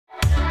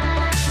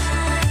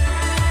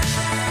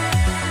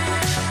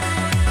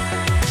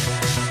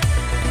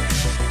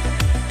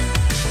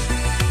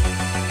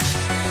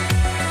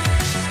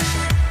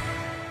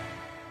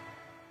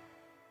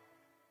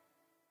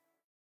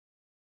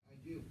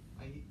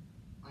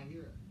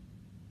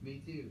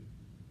Me too.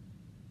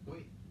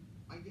 Wait,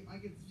 I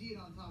can see it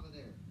on top of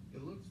there.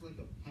 It looks like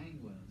a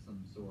penguin of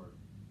some sort.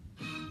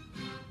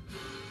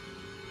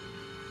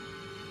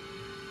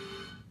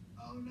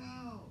 Oh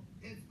no!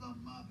 It's the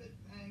Muppet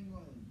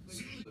Penguin!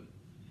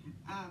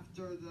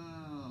 After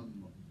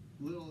them!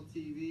 Little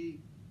TV,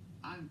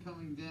 I'm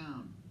coming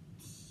down.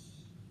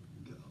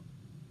 Go.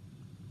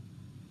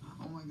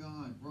 Oh my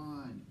god,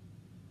 run!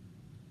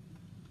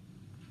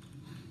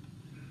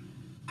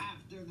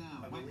 After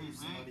them! I believe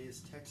somebody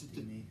is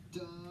texting me.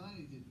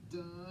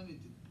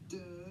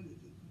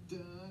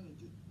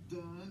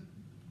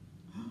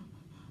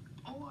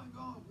 Oh my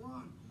god,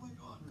 run! Oh my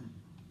god!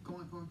 Come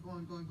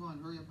on,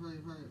 hurry up.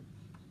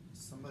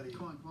 Somebody,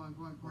 Come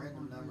on,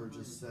 random number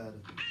just said,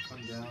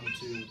 come down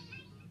to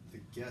the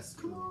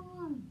guest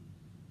room.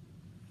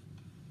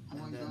 Oh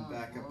my And then god,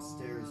 back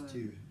upstairs run.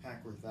 to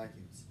Hackworth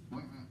Vacuums. I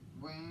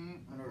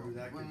wonder who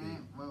that could be.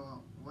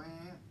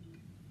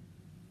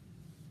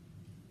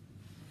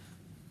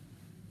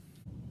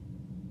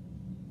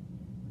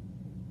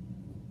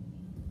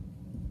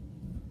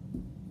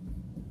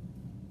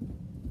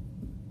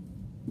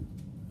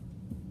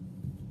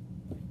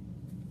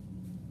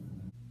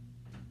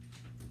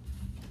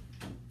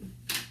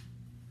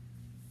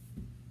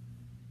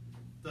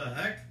 The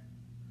heck?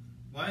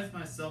 Why is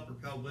my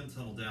self-propelled wind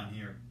tunnel down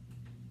here?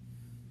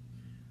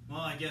 Well,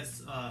 I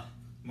guess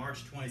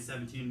March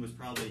 2017 was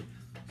probably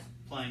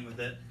playing with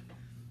it.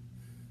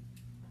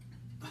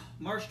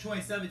 March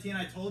 2017,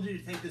 I told you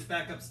to take this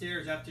back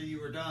upstairs after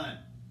you were done.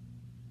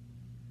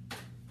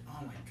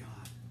 Oh my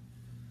god.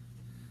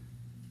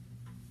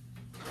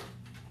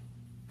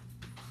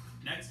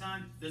 Next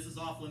time, this is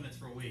off limits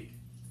for a week.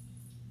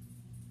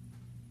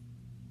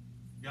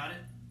 Got it?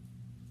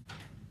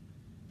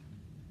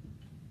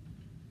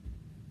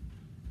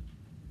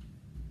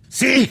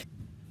 See?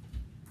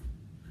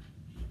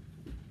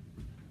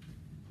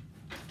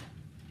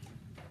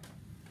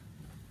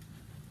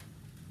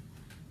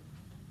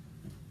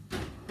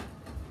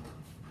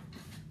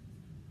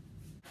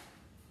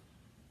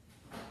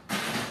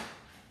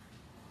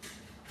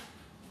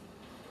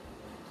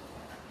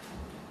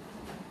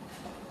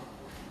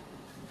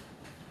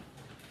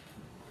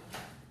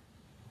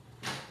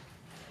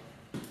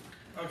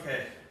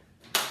 Okay.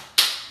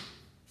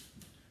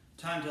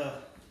 Time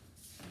to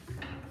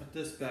put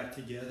this back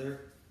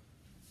together.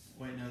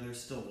 Wait, no,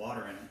 there's still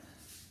water in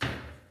it.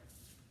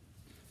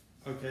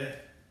 Okay.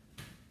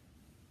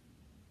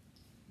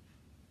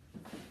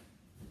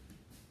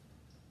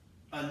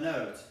 A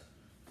note.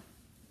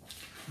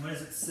 What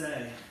does it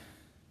say?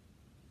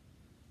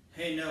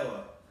 Hey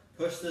Noah,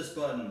 push this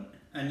button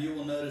and you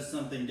will notice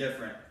something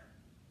different.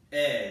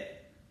 A.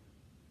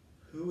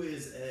 Who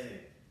is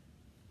A?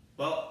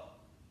 Well,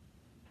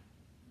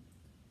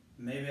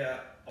 maybe I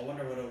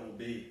wonder what it will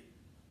be.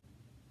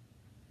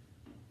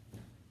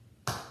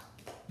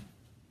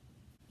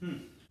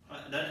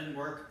 That didn't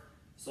work,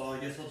 so I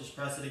guess I'll just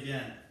press it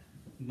again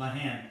with my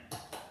hand.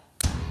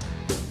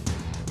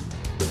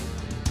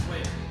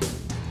 Wait,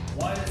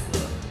 why is the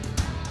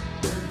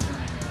curtain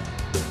turning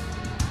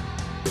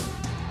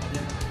a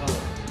different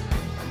color?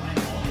 Am I in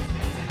all these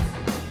paintings?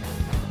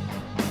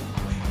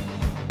 Wait,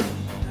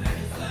 what the heck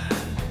is that?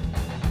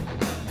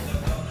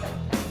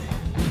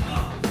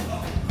 No.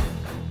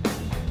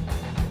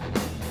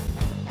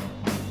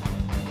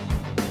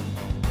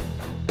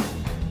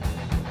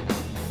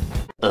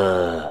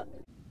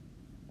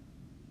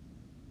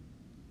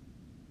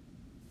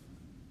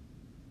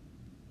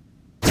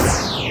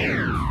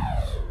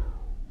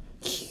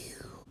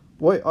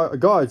 Wait,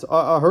 guys,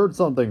 I heard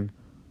something.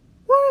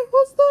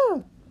 What's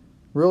that?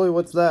 Really,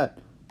 what's that?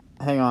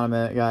 Hang on a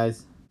minute,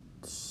 guys.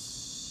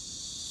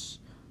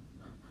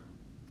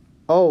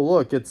 Oh,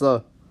 look, it's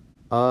a...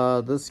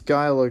 this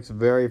guy looks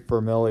very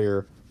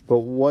familiar. But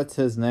what's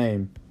his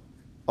name?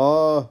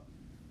 Oh,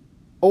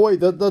 wait,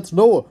 that's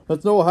Noah.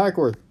 That's Noah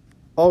Hackworth.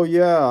 Oh,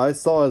 yeah, I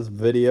saw his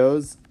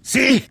videos.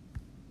 See?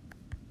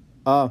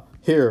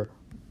 Here.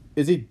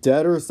 Is he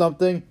dead or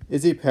something?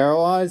 Is he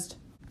paralyzed?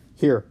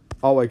 Here,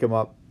 I'll wake him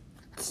up.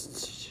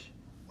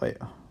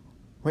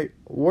 Wait,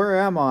 where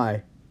am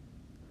I?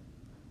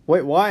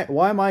 Wait, why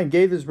am I in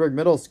Gaithersburg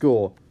Middle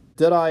School?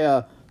 Did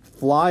I,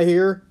 fly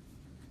here?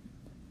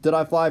 Did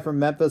I fly from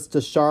Memphis to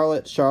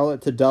Charlotte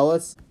to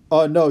Dulles?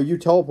 Oh, no, you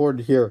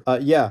teleported here.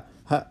 Yeah.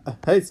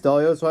 Hey,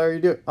 Stelios, how are you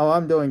doing? Oh,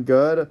 I'm doing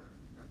good.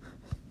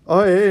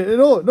 Oh, hey,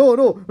 no,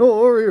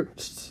 over here.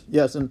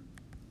 Yes, and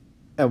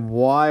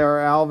why are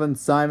Alvin,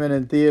 Simon,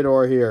 and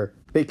Theodore here?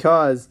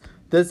 Because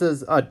this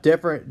is a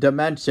different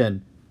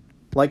dimension.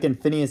 Like in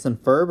Phineas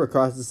and Ferb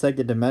across the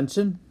second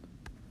dimension?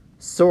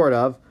 Sort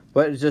of,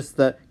 but it's just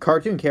that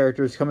cartoon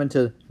characters come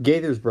into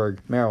Gaithersburg,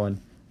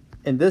 Maryland.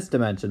 In this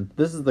dimension.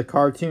 This is the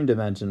cartoon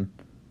dimension.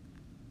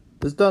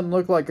 This doesn't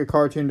look like a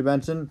cartoon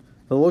dimension.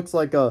 It looks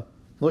like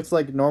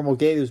normal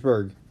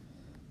Gaithersburg,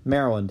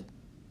 Maryland.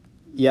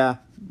 Yeah,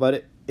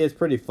 but it's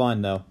pretty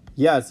fun though.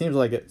 Yeah, it seems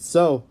like it.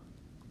 So,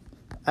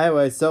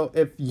 anyway, so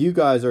if you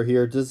guys are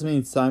here, does this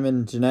mean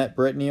Simon, Jeanette,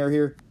 Brittany are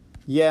here?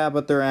 Yeah,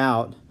 but they're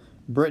out.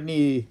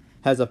 Brittany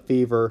has a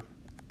fever,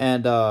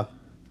 and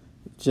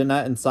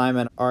Jeanette and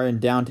Simon are in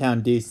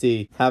downtown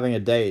DC having a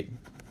date.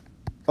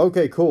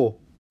 Okay,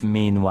 cool.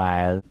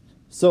 Meanwhile.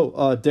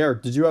 So,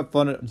 Derek, did you have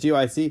fun at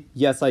GIC?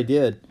 Yes, I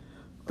did.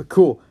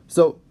 Cool.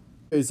 So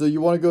you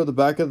want to go to the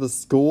back of the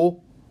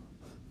school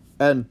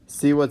and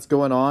see what's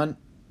going on?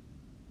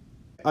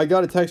 I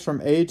got a text from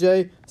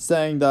AJ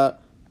saying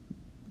that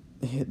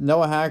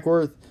Noah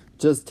Hackworth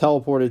just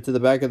teleported to the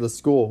back of the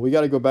school. We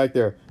got to go back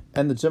there.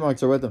 And the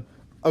Chipmunks are with him.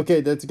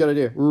 Okay, that's a good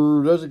idea.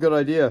 That's a good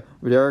idea,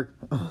 Derek.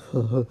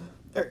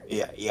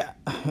 Yeah.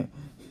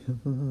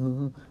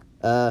 You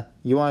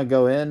want to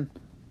go in?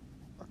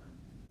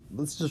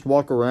 Let's just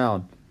walk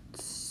around.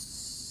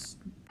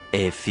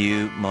 A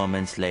few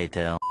moments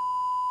later.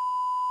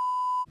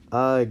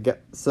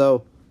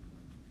 So,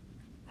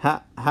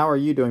 how are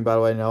you doing, by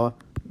the way, Noah?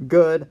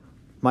 Good.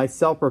 My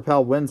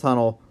self-propelled wind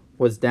tunnel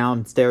was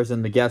downstairs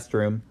in the guest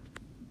room.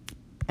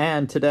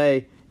 And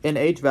today, in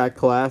HVAC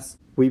class,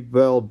 we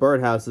build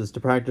birdhouses to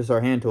practice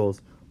our hand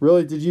tools.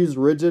 Really? Did you use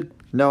rigid?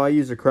 No, I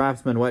used a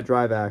Craftsman wet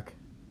dry vac.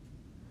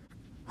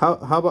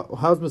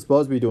 How's Miss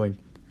Busby doing?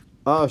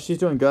 Oh, she's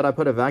doing good. I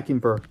put a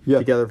vacuum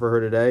together for her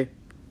today.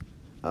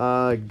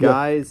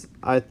 Guys,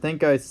 I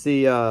think I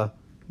see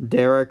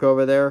Derek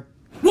over there.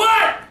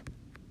 What?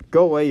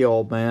 Go away, you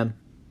old man.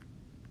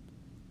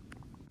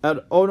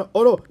 And oh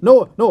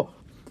no!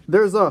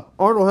 There's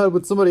Arnold Head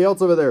with somebody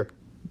else over there.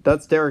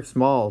 That's Derek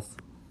Smalls.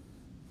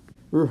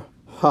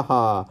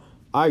 Haha!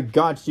 I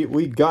got you.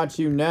 We got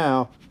you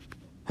now.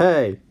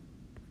 Hey.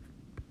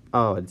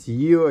 Oh, it's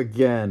you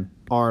again,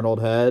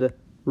 Arnold Head.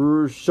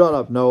 Shut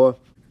up, Noah.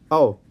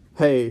 Oh,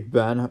 hey,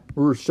 Ben.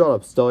 Shut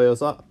up,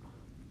 Stelios.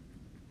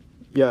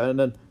 Yeah,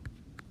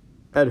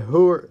 and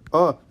who are...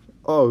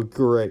 Oh,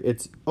 great.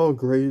 It's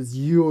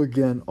you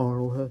again,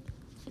 Arnold Head.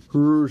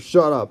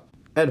 Shut up.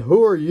 And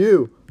who are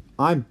you?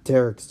 I'm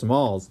Derek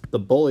Smalls, the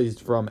bullies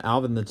from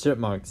Alvin the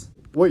Chipmunks.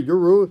 Wait, you're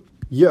rude?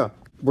 Yeah,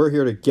 we're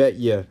here to get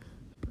you.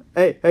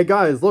 Hey,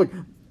 guys, look.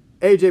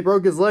 AJ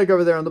broke his leg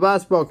over there on the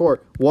basketball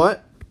court.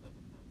 What?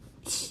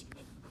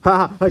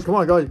 Haha, hey, come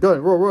on, guys, go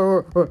ahead.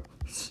 Roar.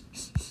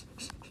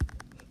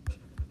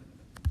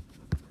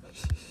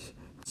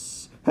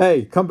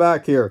 Hey, come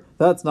back here.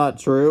 That's not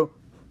true.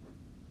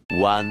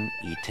 One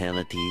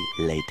eternity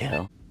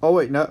later. Oh,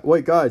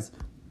 wait, guys.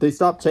 They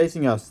stopped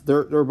chasing us.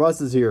 Their bus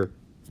is here.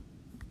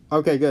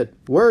 Okay, good.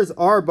 Where's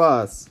our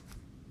bus?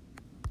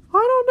 I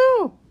don't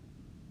know.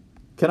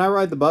 Can I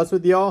ride the bus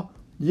with y'all?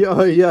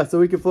 Yeah, so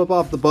we can flip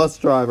off the bus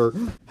driver.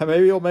 And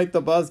maybe he'll make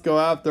the bus go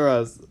after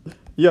us.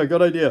 Yeah,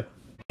 good idea.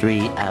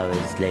 3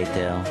 hours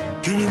later.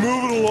 Can you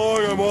move it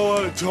along? I'm all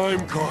out of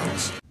time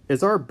cards.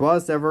 Is our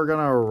bus ever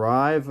gonna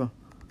arrive?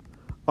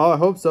 Oh, I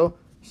hope so.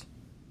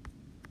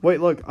 Wait,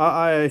 look.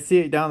 I see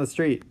it down the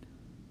street.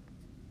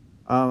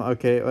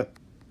 Okay.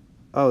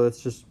 Oh,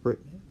 that's just...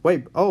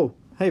 Wait, oh,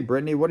 hey,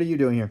 Brittany, what are you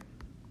doing here?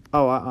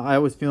 Oh, I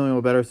was feeling a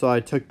little better, so I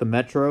took the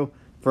metro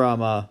from,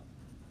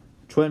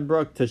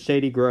 Twinbrook to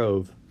Shady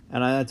Grove.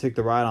 And I took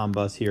the ride-on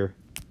bus here.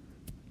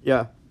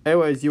 Yeah.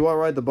 Anyways, you want to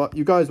ride the bus?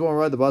 You guys want to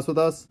ride the bus with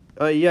us?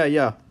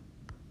 Yeah.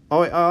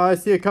 Oh, wait, I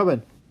see it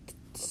coming.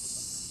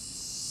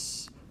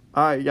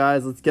 Alright,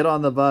 guys, let's get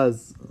on the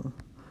bus.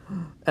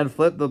 And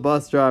flip the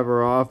bus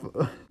driver off.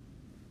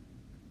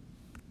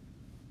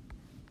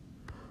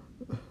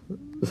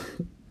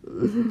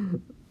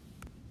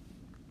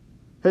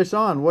 Hey,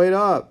 Sean, wait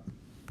up.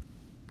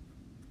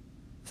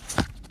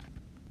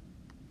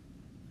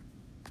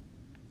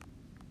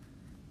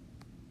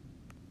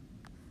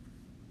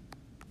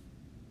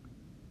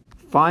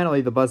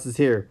 Finally, the bus is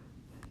here.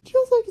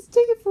 Feels like it's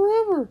taking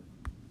forever.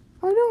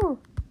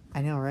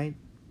 I know, right?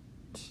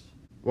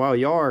 Wow,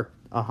 y'all are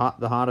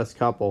the hottest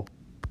couple.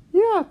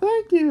 Yeah,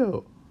 thank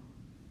you.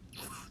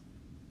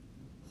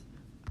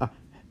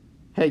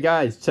 Hey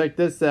guys, check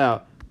this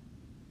out.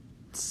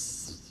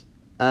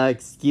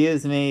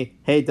 Excuse me.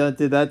 Hey, don't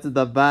do that to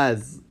the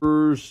bus.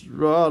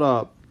 Shut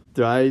up.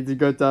 Do I need to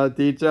go tell the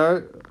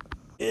teacher?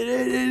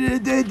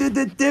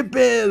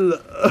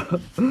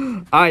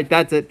 Alright,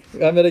 that's it.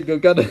 I'm gonna go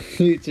get a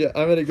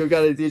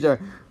teacher.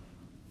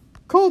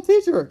 Call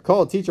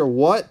teacher.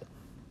 What?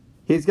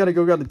 He's gonna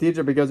go get a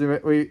teacher because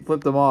we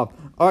flipped him off.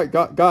 Alright,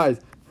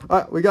 guys.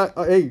 Alright, we got...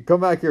 hey,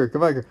 come back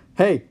here.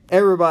 Hey,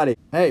 everybody.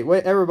 Hey,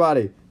 wait,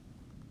 everybody.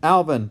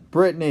 Alvin,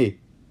 Brittany,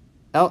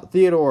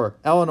 Theodore,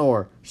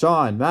 Eleanor,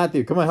 Sean,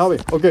 Matthew. Come on, help me.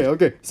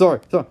 Okay. Sorry.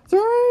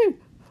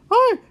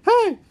 Hi,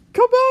 hey,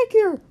 come back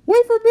here.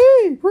 Wait for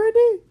me,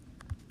 Brittany.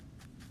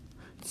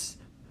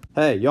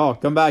 Hey, y'all,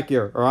 come back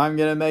here, or I'm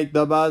gonna make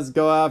the bus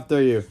go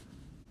after you.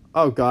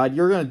 Oh, God,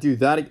 you're gonna do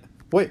that again.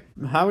 Wait,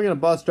 how are we gonna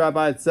bus drive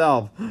by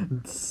itself?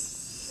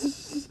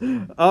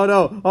 Oh,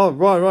 no. Oh,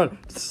 run.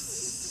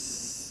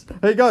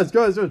 Hey, guys,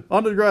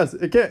 onto the grass.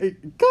 Guys, onto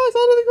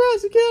the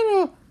grass. You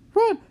can't,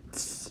 run.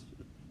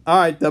 All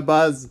right, the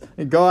bus.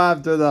 Go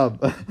after them.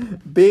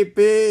 Beep,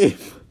 beep.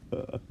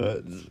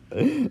 Dun,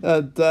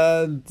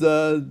 dun,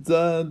 dun,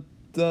 dun,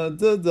 dun,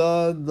 dun,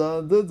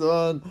 dun, dun,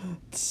 dun.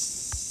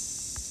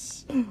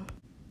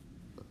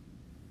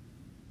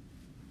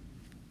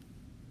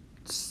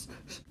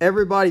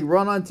 Everybody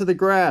run onto the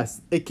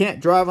grass. It can't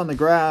drive on the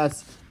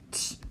grass.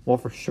 Well,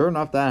 for sure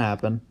enough, that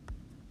happened.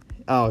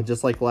 Oh,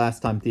 just like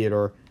last time,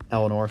 Theodore,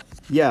 Eleanor.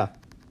 Yeah.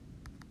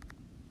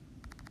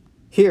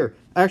 Here.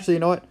 Actually, you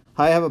know what?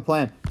 I have a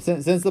plan.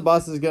 Since the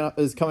bus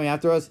is coming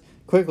after us,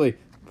 quickly,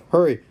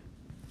 hurry.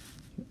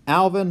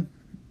 Alvin,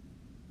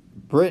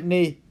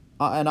 Brittany,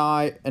 and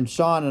I, and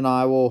Sean and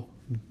I will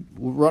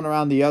run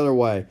around the other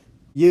way.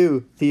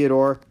 You,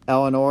 Theodore,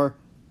 Eleanor,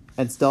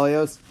 and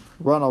Stelios,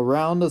 run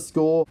around the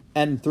school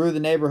and through the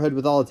neighborhood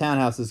with all the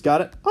townhouses.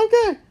 Got it?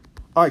 Okay.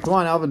 All right, come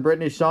on, Alvin,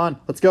 Brittany, Sean.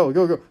 Let's go,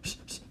 go, go.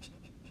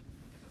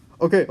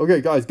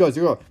 Okay, guys,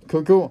 you go.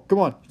 Come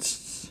on.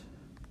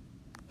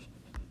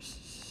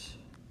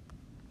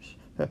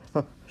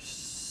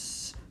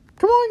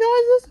 Come on,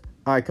 guys.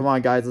 All right, come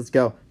on, guys, let's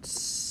go.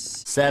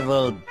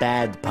 Several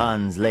bad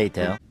puns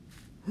later.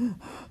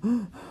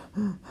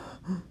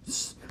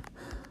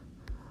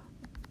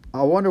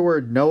 I wonder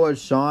where Noah,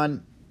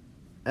 Sean,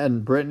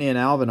 and Brittany and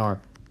Alvin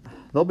are.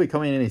 They'll be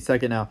coming any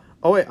second now.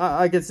 Oh, wait,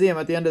 I can see him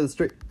at the end of the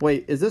street.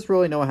 Wait, is this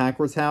really Noah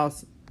Hackworth's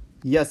house?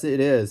 Yes, it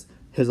is.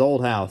 His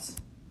old house.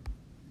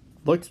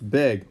 Looks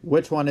big.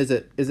 Which one is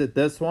it? Is it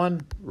this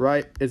one?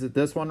 Right? Is it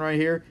this one right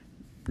here?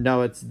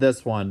 No, it's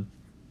this one.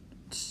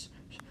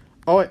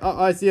 Oh, wait,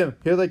 I see him.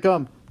 Here they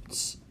come.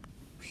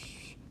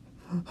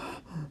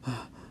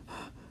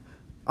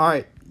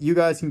 Alright, you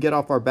guys can get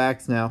off our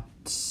backs now.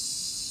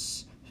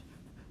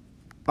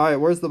 Alright,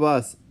 where's the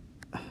bus?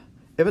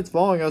 If it's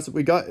following us,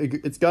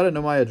 it's got to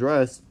know my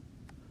address.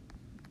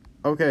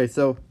 Okay,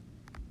 so...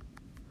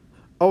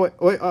 Oh,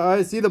 wait,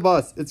 I see the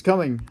bus. It's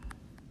coming.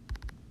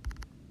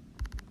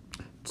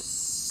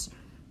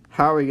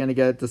 How are we going to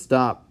get it to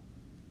stop?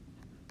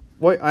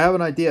 Wait, I have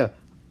an idea.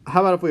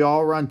 How about if we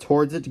all run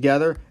towards it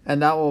together,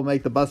 and that will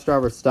make the bus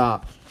driver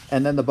stop,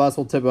 and then the bus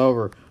will tip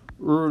over.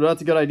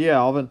 That's a good idea,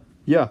 Alvin.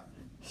 Yeah.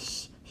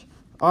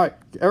 Alright,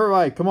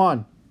 everybody, come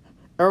on.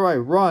 Everybody,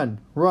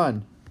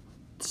 run.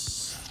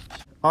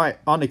 Alright,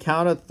 on the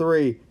count of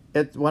 3,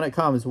 when it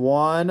comes.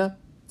 1,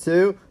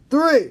 2,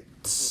 3.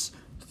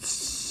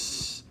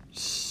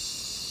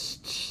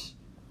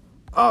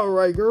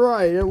 Alright,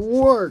 great, it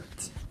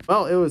worked.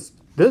 Well,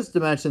 this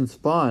dimension's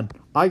fun.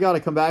 I gotta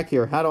come back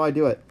here. How do I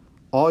do it?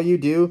 All you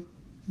do,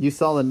 you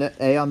saw the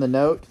A on the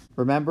note,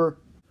 remember?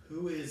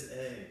 Who is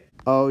A?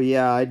 Oh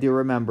yeah, I do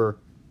remember.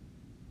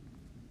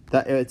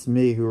 It's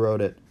me who wrote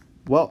it.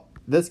 Well,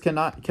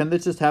 can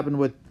this just happen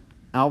with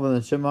Alvin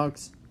and the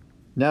Chipmunks?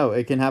 No,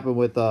 it can happen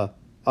with other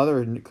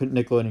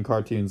Nickelodeon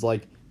cartoons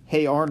like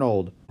Hey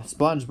Arnold,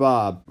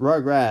 SpongeBob,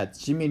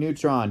 Rugrats, Jimmy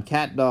Neutron,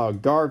 Cat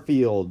Dog,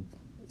 Garfield,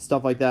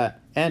 stuff like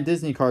that. And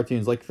Disney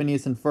cartoons like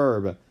Phineas and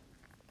Ferb,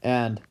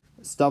 and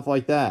stuff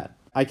like that.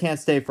 I can't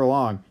stay for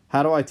long.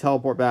 How do I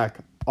teleport back?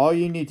 All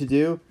you need to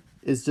do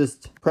is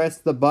just press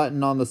the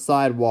button on the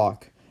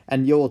sidewalk,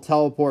 and you will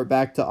teleport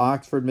back to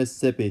Oxford,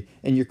 Mississippi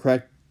in your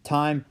correct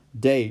time,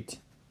 date,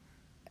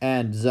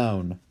 and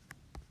zone.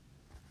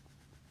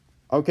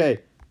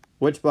 Okay,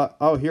 which button?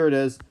 Oh, here it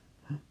is.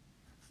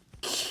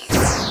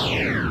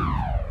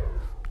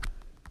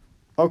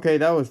 Okay,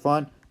 that was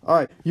fun.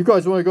 Alright, you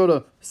guys want to go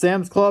to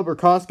Sam's Club or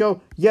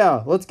Costco?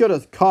 Yeah, let's go to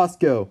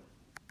Costco.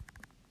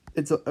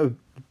 It's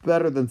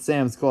better than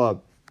Sam's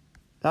Club.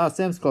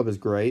 Sam's Club is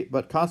great,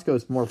 but Costco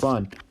is more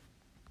fun.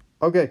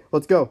 Okay,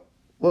 let's go.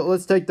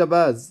 Let's take the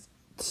bus.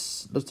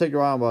 Let's take the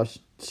round bus.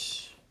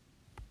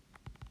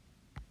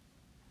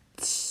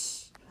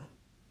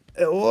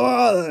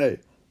 Why?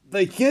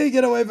 They can't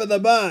get away from the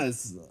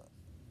bus.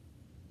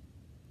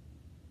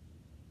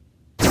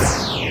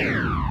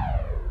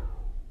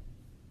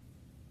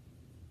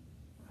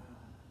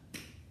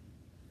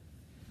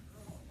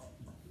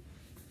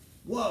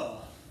 Whoa.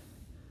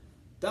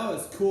 That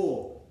was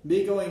cool.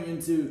 Me going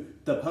into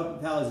the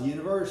Puppet Pals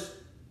universe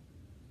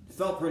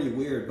felt pretty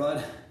weird,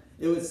 but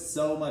it was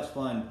so much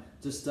fun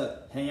just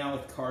to hang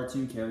out with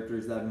cartoon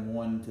characters that I've been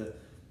wanting to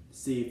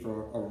see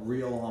for a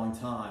real long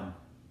time.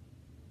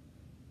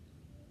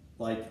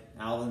 Like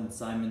Alvin,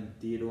 Simon,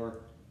 Theodore.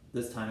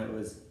 This time it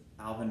was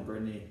Alvin,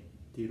 Brittany,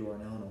 Theodore,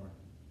 and Eleanor.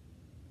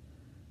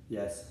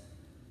 Yes.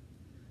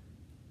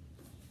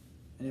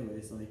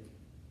 Anyways, like...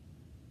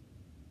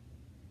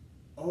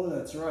 Oh,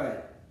 that's right.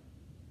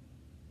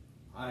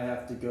 I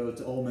have to go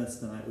to Ole Miss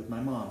tonight with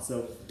my mom,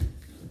 so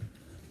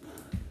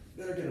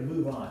better get a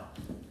move on.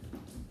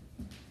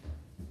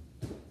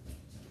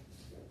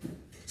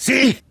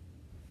 See?